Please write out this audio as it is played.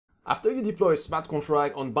After you deploy a smart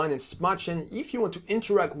contract on Binance Smart Chain, if you want to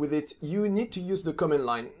interact with it, you need to use the command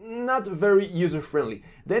line. Not very user-friendly.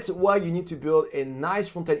 That's why you need to build a nice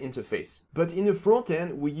front-end interface. But in the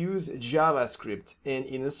front-end, we use JavaScript, and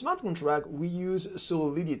in a smart contract, we use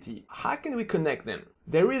Solidity. How can we connect them?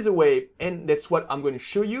 There is a way, and that's what I'm going to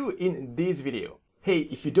show you in this video. Hey,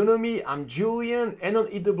 if you don't know me, I'm Julian, and on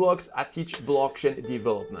Eat the Blocks, I teach blockchain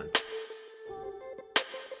development.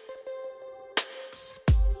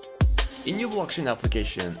 In your blockchain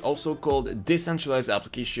application, also called decentralized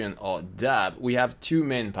application or DApp, we have two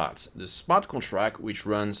main parts: the smart contract, which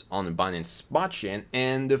runs on the Binance Smart Chain,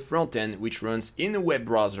 and the front end, which runs in the web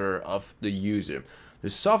browser of the user.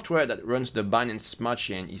 The software that runs the Binance Smart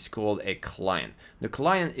Chain is called a client. The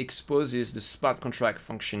client exposes the smart contract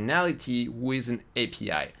functionality with an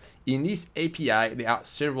API. In this API, there are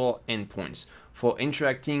several endpoints. For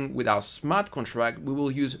interacting with our smart contract, we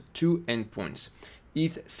will use two endpoints: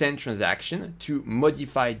 ETH send transaction to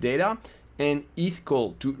modify data, and ETH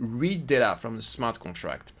call to read data from the smart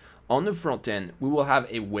contract. On the front end, we will have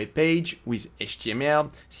a web page with HTML,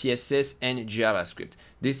 CSS, and JavaScript.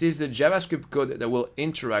 This is the JavaScript code that will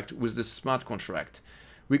interact with the smart contract.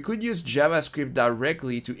 We could use JavaScript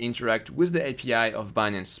directly to interact with the API of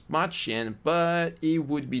Binance Smart Chain, but it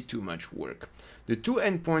would be too much work. The two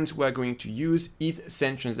endpoints we are going to use, ETH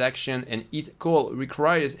send transaction and ETH call,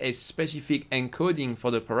 requires a specific encoding for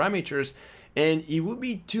the parameters, and it would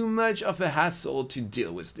be too much of a hassle to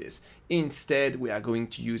deal with this. Instead, we are going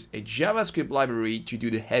to use a JavaScript library to do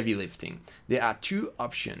the heavy lifting. There are two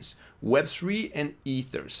options: Web3 and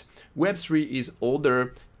Ethers. Web3 is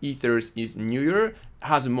older, Ethers is newer,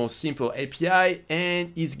 has a more simple API,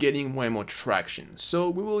 and is getting more and more traction. So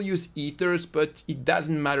we will use Ethers, but it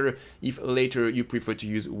doesn't matter if later you prefer to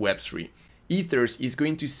use Web3. Ethers is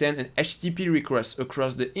going to send an HTTP request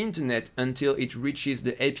across the internet until it reaches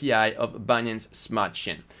the API of Binance Smart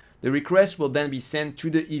Chain. The request will then be sent to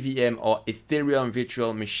the EVM or Ethereum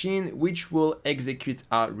virtual machine, which will execute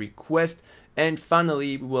our request, and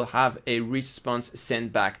finally we will have a response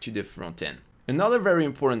sent back to the front end. Another very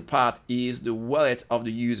important part is the wallet of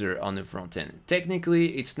the user on the front end.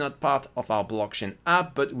 Technically, it's not part of our blockchain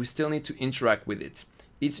app, but we still need to interact with it.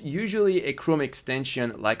 It's usually a Chrome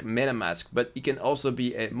extension like MetaMask, but it can also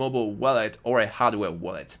be a mobile wallet or a hardware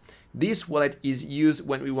wallet. This wallet is used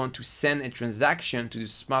when we want to send a transaction to the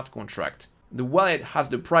smart contract. The wallet has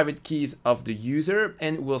the private keys of the user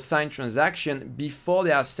and will sign transactions before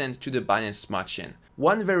they are sent to the Binance Smart Chain.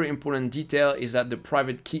 One very important detail is that the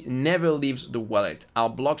private key never leaves the wallet. Our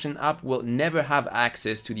blockchain app will never have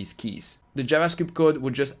access to these keys. The JavaScript code will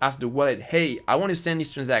just ask the wallet, hey, I want to send this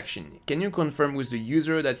transaction. Can you confirm with the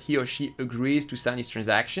user that he or she agrees to sign this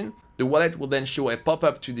transaction? The wallet will then show a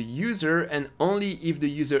pop-up to the user, and only if the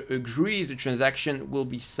user agrees, the transaction will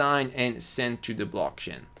be signed and sent to the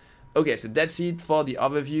blockchain. Okay, so that's it for the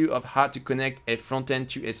overview of how to connect a frontend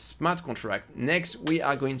to a smart contract. Next, we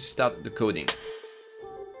are going to start the coding.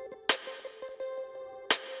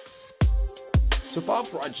 So for our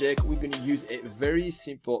project, we're going to use a very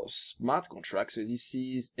simple smart contract. So this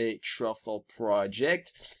is a Truffle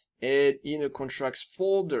project. And in the contracts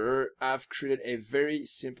folder, I've created a very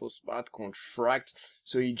simple smart contract.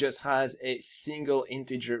 So it just has a single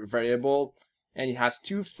integer variable, and it has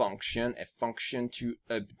two functions: a function to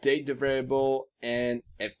update the variable and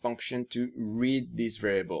a function to read this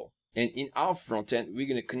variable. And in our front end, we're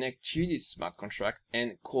going to connect to this smart contract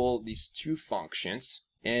and call these two functions.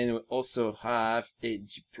 And we also have a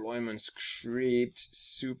deployment script,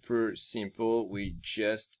 super simple. We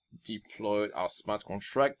just deployed our smart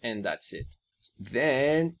contract and that's it.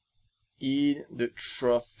 Then in the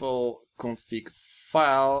Truffle config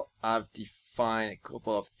file, I've defined a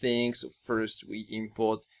couple of things. So first we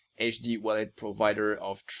import HD wallet provider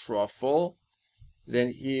of Truffle.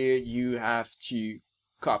 Then here you have to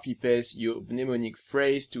copy paste your mnemonic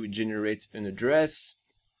phrase to generate an address.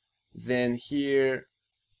 Then here,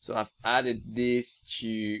 so I've added this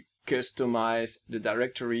to customize the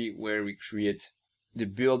directory where we create the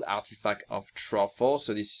build artifact of Truffle.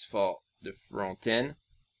 So this is for the front end.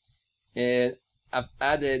 And I've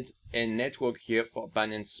added a network here for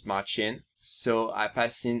Binance Smart Chain. So I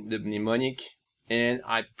pass in the mnemonic and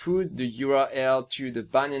I put the URL to the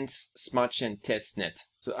Binance Smart Chain testnet.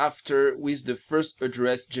 So after, with the first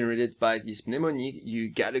address generated by this mnemonic,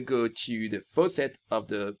 you gotta go to the faucet of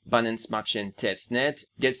the Binance Smart Chain testnet,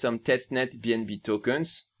 get some testnet BNB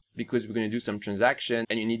tokens, because we're gonna do some transaction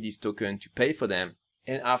and you need this token to pay for them.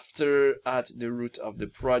 And after, at the root of the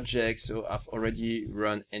project, so I've already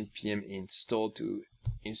run npm install to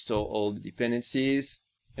install all the dependencies.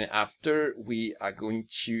 And after, we are going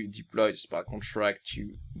to deploy the smart contract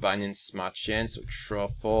to Binance Smart Chain. So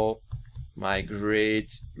Truffle,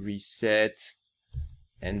 migrate, reset,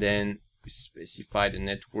 and then we specify the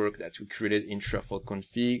network that we created in Truffle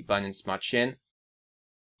config, Binance Smart Chain.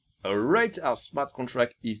 All right, our smart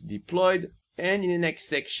contract is deployed. And in the next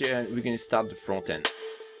section, we're going to start the front end.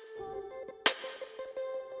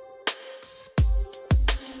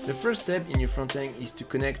 The first step in your front end is to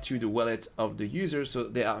connect to the wallet of the user. So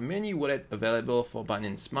there are many wallets available for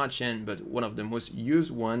Binance Smart Chain, but one of the most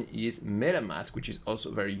used one is MetaMask, which is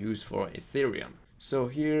also very used for Ethereum. So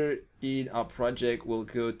here in our project, we'll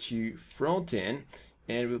go to front end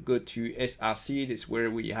and we'll go to SRC. That's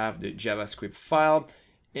where we have the JavaScript file.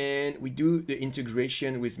 And we do the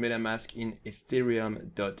integration with MetaMask in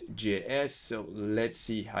Ethereum.js. So let's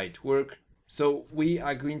see how it works. So we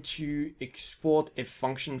are going to export a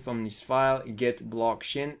function from this file, get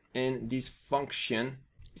blockchain, and this function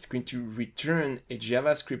is going to return a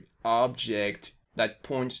JavaScript object that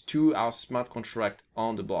points to our smart contract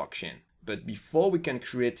on the blockchain. But before we can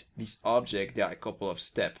create this object, there are a couple of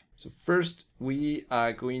steps. So first, we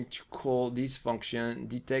are going to call this function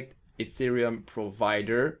detect Ethereum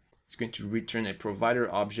provider. It's going to return a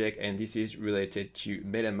provider object, and this is related to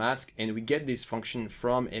MetaMask. And we get this function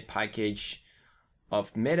from a package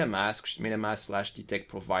of MetaMask, MetaMask/detect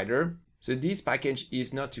provider. So this package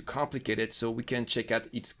is not too complicated, so we can check out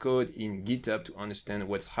its code in GitHub to understand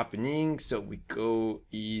what's happening. So we go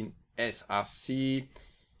in SRC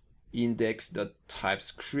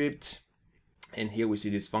index.typescript, and here we see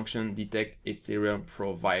this function detect Ethereum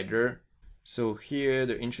provider. So here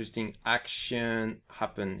the interesting action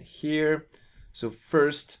happened here. So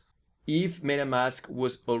first, if MetaMask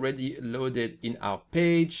was already loaded in our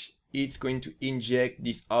page, it's going to inject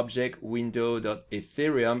this object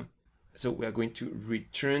window.ethereum. So we are going to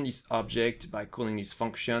return this object by calling this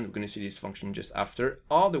function. We're going to see this function just after.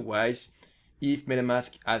 Otherwise, if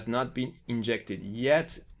MetaMask has not been injected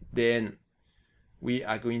yet, then we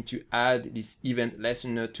are going to add this event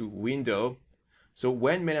listener to window. So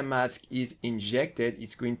when MetaMask is injected,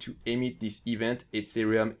 it's going to emit this event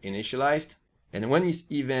Ethereum initialized. And when this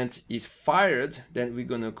event is fired, then we're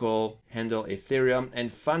going to call handle Ethereum.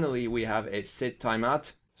 And finally, we have a set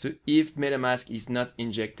timeout. So if MetaMask is not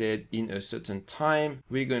injected in a certain time,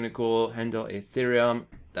 we're going to call handle Ethereum.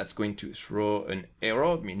 That's going to throw an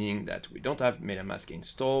error, meaning that we don't have MetaMask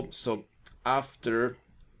installed. So after,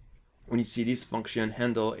 when you see this function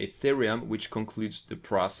handle Ethereum, which concludes the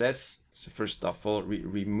process. So first of all, we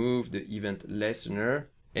remove the event listener.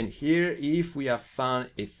 And here, if we have found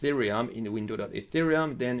Ethereum in the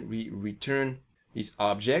window.ethereum, then we return this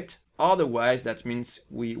object. Otherwise, that means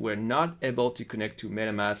we were not able to connect to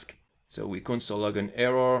MetaMask. So we console log an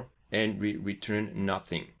error and we return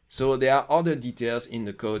nothing. So there are other details in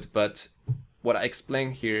the code, but what I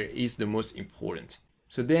explained here is the most important.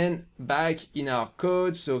 So then back in our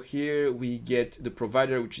code, so here we get the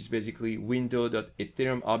provider, which is basically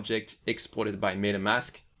window.ethereum object exported by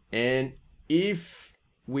MetaMask. And if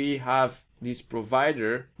we have this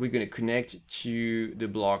provider, we're going to connect to the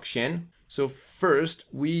blockchain. So first,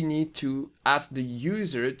 we need to ask the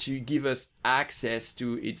user to give us access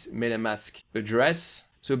to its MetaMask address.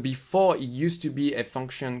 So before, it used to be a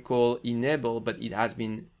function called enable, but it has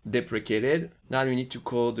been deprecated. Now we need to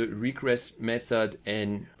call the request method,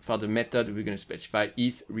 and for the method, we're going to specify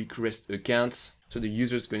eth request accounts. So the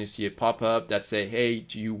user is going to see a pop-up that say, hey,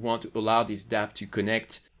 do you want to allow this dApp to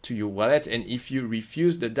connect to your wallet? And if you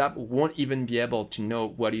refuse, the dApp won't even be able to know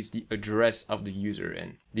what is the address of the user.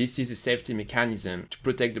 And this is a safety mechanism to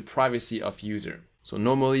protect the privacy of user. So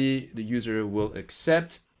normally the user will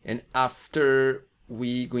accept, and after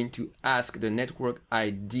we're going to ask the network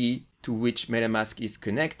ID to which MetaMask is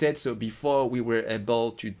connected. So before, we were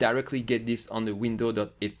able to directly get this on the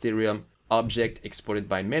window.ethereum object exported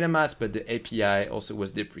by MetaMask, but the API also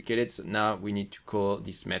was deprecated. So now we need to call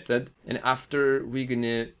this method. And after, we're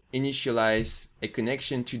gonna initialize a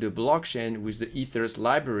connection to the blockchain with the Ethers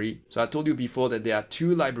library. So I told you before that there are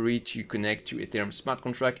two libraries to connect to Ethereum smart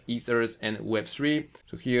contract, Ethers and Web3.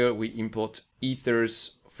 So here we import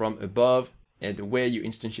Ethers from above. And the way you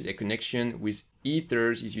instantiate a connection with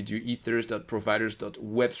Ethers is you do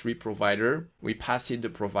ethers.providers.web3 provider. We pass it the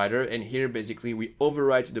provider, and here basically we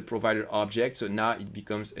overwrite the provider object. So now it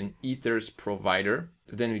becomes an Ethers provider.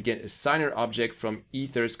 So then we get a signer object from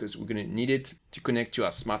Ethers because we're going to need it to connect to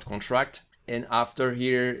our smart contract. And after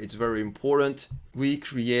here, it's very important, we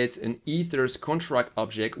create an Ethers contract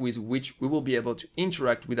object with which we will be able to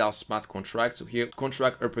interact with our smart contract. So here,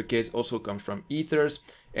 contract uppercase also comes from Ethers,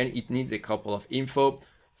 and it needs a couple of info.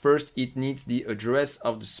 First, it needs the address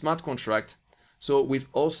of the smart contract. So we've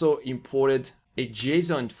also imported a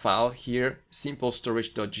JSON file here,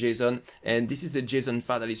 simplestorage.json, and this is a JSON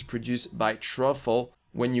file that is produced by Truffle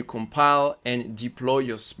when you compile and deploy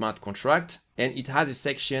your smart contract, and it has a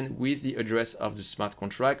section with the address of the smart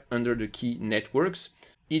contract under the key networks.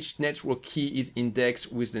 Each network key is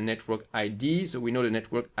indexed with the network ID, so we know the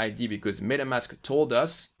network ID because MetaMask told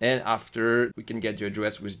us, and after we can get the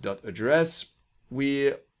address with .address.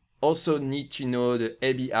 We also need to know the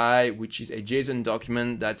ABI, which is a JSON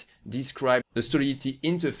document that describes the Solidity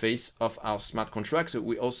interface of our smart contract. So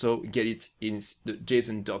we also get it in the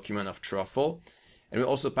JSON document of Truffle. And we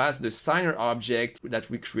also pass the signer object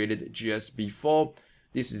that we created just before.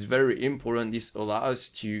 This is very important. This allows us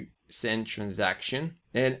to send transaction.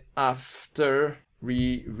 And after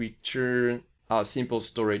we return our simple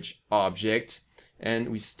storage object and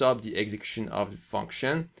we stop the execution of the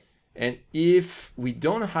function. And if we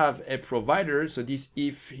don't have a provider, so this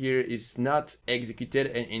if here is not executed,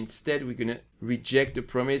 and instead we're gonna reject the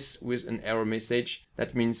promise with an error message.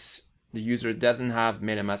 That means the user doesn't have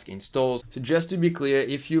MetaMask installed. So just to be clear,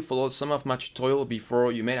 if you followed some of my tutorial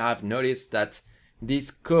before, you may have noticed that this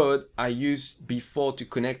code I used before to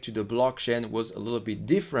connect to the blockchain was a little bit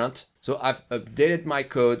different. So I've updated my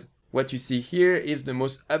code. What you see here is the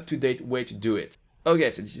most up-to-date way to do it.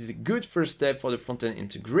 Okay, so this is a good first step for the front-end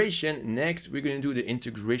integration. Next, we're going to do the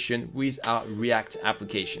integration with our React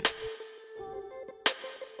application.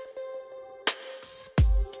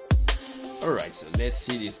 All right, so let's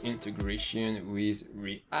see this integration with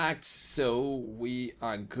React. So we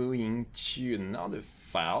are going to another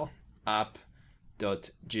file, app.js.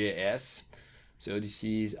 So this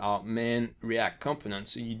is our main React component.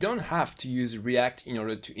 So you don't have to use React in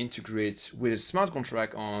order to integrate with a smart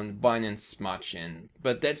contract on Binance Smart Chain,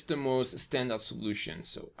 but that's the most standard solution.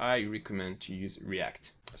 So I recommend to use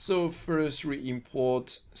React. So first we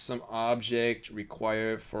import some object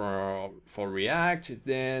required for React.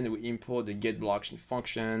 Then we import the getBlockchain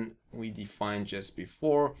function we defined just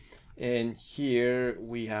before. And here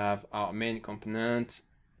we have our main component,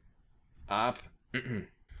 app.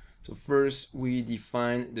 So first we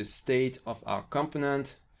define the state of our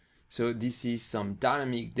component. So this is some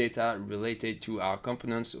dynamic data related to our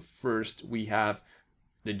component. So first we have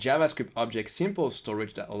the JavaScript object simple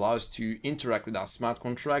storage that allows to interact with our smart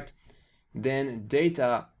contract. Then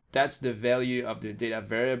data, that's the value of the data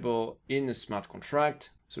variable in the smart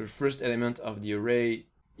contract. So the first element of the array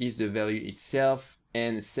is the value itself,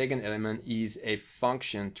 and the second element is a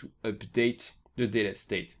function to update the data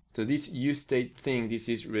state. So this useState thing, this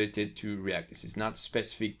is related to React. This is not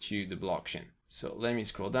specific to the blockchain. So let me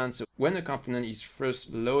scroll down. So when the component is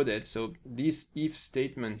first loaded, so this if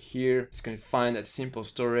statement here is going to find that simple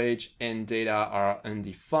storage and data are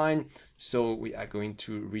undefined. So we are going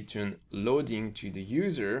to return loading to the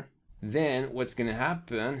user. Then what's going to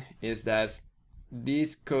happen is that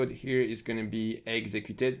this code here is going to be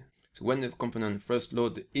executed. So when the component first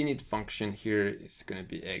load, the init function here is going to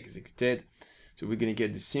be executed. So we're going to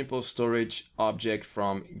get the simple storage object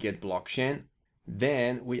from getBlockchain.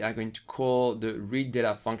 Then we are going to call the read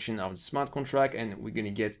data function of the smart contract, and we're going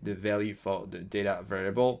to get the value for the data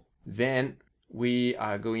variable. Then we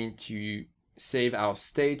are going to save our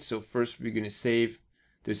state. So first we're going to save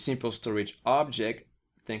the simple storage object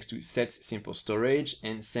thanks to set simple storage,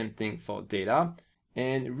 and same thing for data.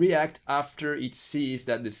 And React, after it sees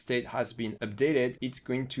that the state has been updated, it's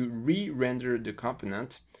going to re-render the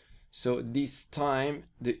component. So this time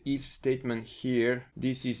the if statement here,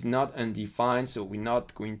 this is not undefined, so we're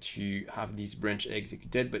not going to have this branch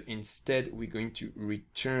executed, but instead we're going to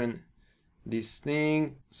return this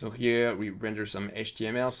thing. So here we render some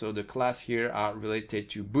HTML. So the class here are related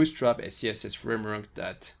to Bootstrap, a CSS framework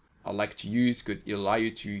that I like to use because it allows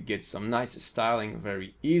you to get some nice styling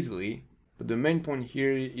very easily. But the main point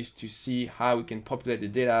here is to see how we can populate the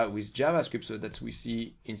data with JavaScript, so that we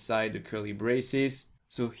see inside the curly braces.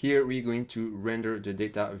 So here we're going to render the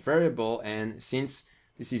data variable, and since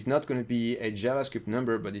this is not going to be a JavaScript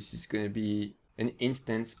number, but this is going to be an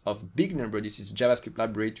instance of big number, this is JavaScript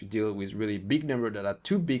library to deal with really big numbers that are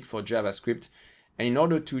too big for JavaScript. And in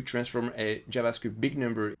order to transform a JavaScript big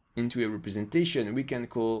number into a representation, we can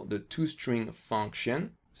call the toString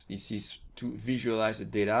function. So this is to visualize the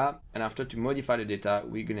data, and after to modify the data,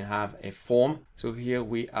 we're going to have a form. So here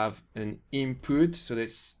we have an input, so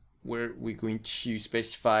that's where we're going to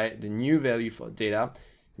specify the new value for data,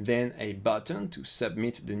 then a button to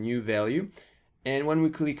submit the new value. And when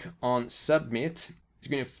we click on submit, it's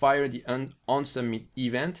going to fire the onSubmit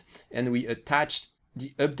event, and we attach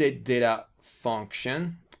the update data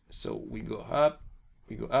function. So we go up,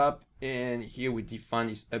 and here we define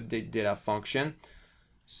this update data function.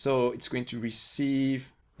 So it's going to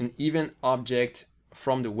receive an event object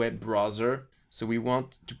from the web browser. So we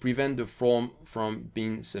want to prevent the form from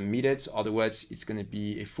being submitted. So otherwise, it's going to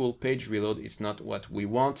be a full page reload. It's not what we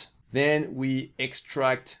want. Then we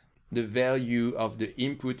extract the value of the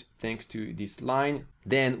input thanks to this line.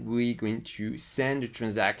 Then we're going to send the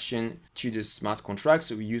transaction to the smart contract.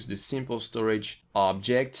 So we use the simple storage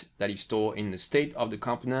object that is stored in the state of the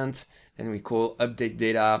component. Then we call update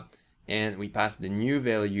data and we pass the new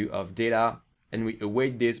value of data. And we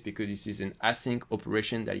await this because this is an async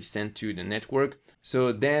operation that is sent to the network.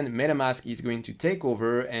 So then MetaMask is going to take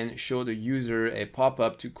over and show the user a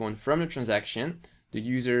pop-up to confirm the transaction. The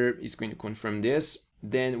user is going to confirm this.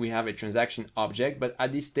 Then we have a transaction object, but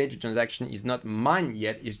at this stage, the transaction is not mined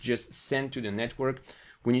yet. It's just sent to the network.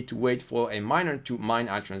 We need to wait for a miner to mine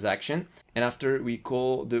our transaction. And after we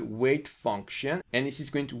call the wait function, and this is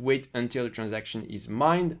going to wait until the transaction is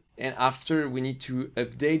mined. And after we need to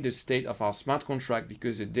update the state of our smart contract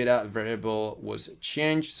because the data variable was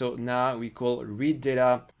changed. So now we call read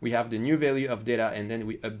data. We have the new value of data and then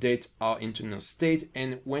we update our internal state.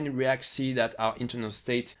 And when React see that our internal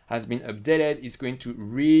state has been updated, it's going to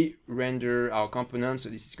re-render our component. So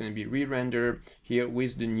this is going to be re-render here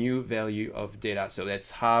with the new value of data. So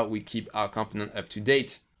that's how we keep our component up to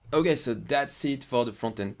date. Okay, so that's it for the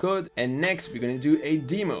front-end code. And next, we're going to do a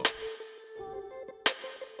demo.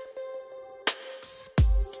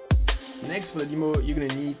 Next for the demo, you're going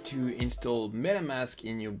to need to install MetaMask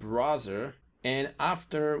in your browser. And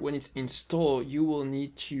after, when it's installed, you will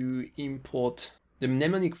need to import the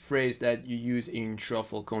mnemonic phrase that you use in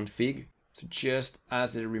Truffle config. So just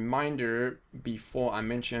as a reminder, before I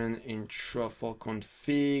mentioned in Truffle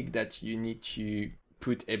config that you need to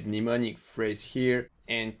put a mnemonic phrase here.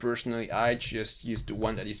 And personally, I just use the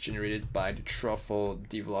one that is generated by the Truffle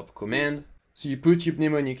develop command. So you put your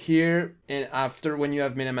mnemonic here, and after, when you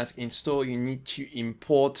have MetaMask installed, you need to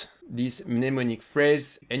import this mnemonic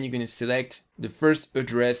phrase, and you're going to select the first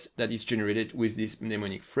address that is generated with this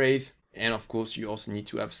mnemonic phrase. And of course, you also need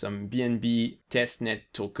to have some BNB testnet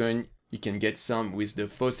token. You can get some with the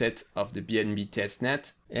faucet of the BNB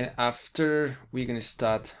testnet. And after, we're going to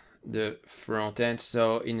start the front end.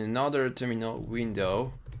 So in another terminal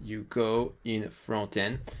window, you go in front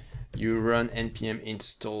end, you run npm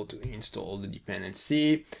install to install the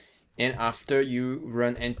dependency, and after you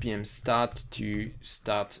run npm start to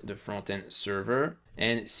start the front end server.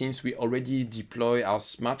 And since we already deploy our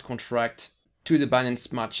smart contract to the Binance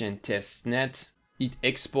Smart Chain testnet, it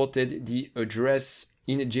exported the address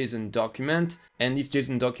in a JSON document, and this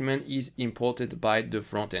JSON document is imported by the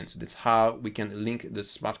front end. So that's how we can link the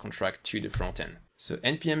smart contract to the front end. So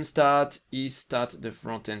npm start is start the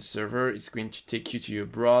front end server. It's going to take you to your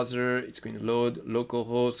browser. It's going to load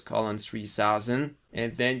localhost 3000,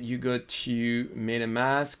 and then you go to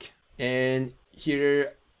MetaMask, and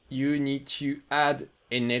here you need to add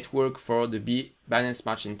a network for the Binance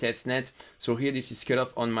Smart Chain testnet. So here this is cut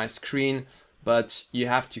off on my screen, but you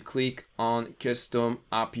have to click on custom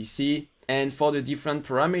RPC. And for the different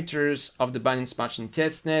parameters of the Binance Smart Chain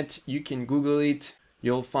testnet, you can Google it.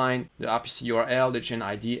 You'll find the RPC URL, the chain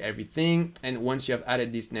ID, everything. And once you have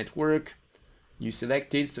added this network, you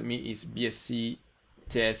select it. So me is BSC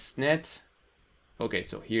testnet. Okay,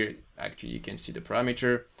 so here actually you can see the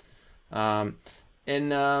parameter.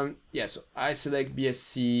 Yeah, so I select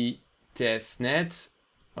BSC testnet.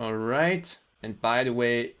 All right. And by the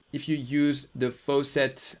way, if you use the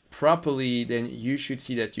faucet properly, then you should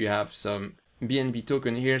see that you have some BNB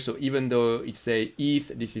token here. So even though it's a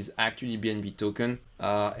ETH, this is actually BNB token.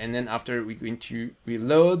 And then after, we're going to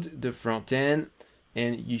reload the front end,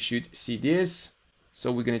 and you should see this.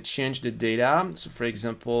 So we're going to change the data. So for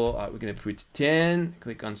example, we're going to put 10,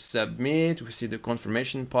 click on submit. We see the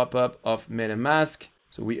confirmation pop-up of MetaMask.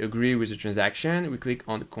 So we agree with the transaction. We click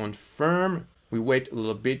on confirm. We wait a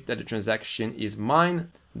little bit that the transaction is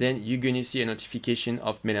mined. Then you're going to see a notification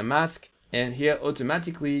of MetaMask. And here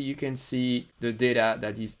automatically you can see the data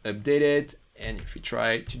that is updated. And if we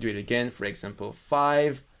try to do it again, for example,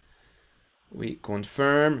 5, we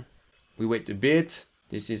confirm, we wait a bit.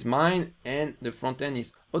 This is mine, and the front end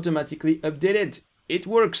is automatically updated. It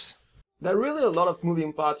works. There are really a lot of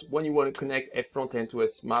moving parts when you want to connect a front end to a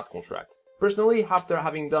smart contract. Personally, after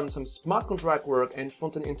having done some smart contract work and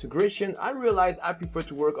front-end integration, I realized I prefer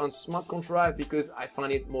to work on smart contract because I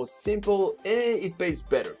find it more simple and it pays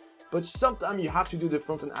better. But sometimes you have to do the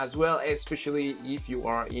front-end as well, especially if you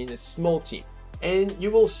are in a small team. And you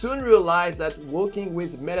will soon realize that working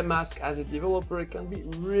with MetaMask as a developer can be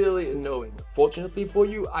really annoying. Fortunately for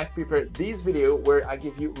you, I've prepared this video where I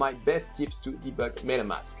give you my best tips to debug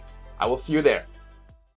MetaMask. I will see you there.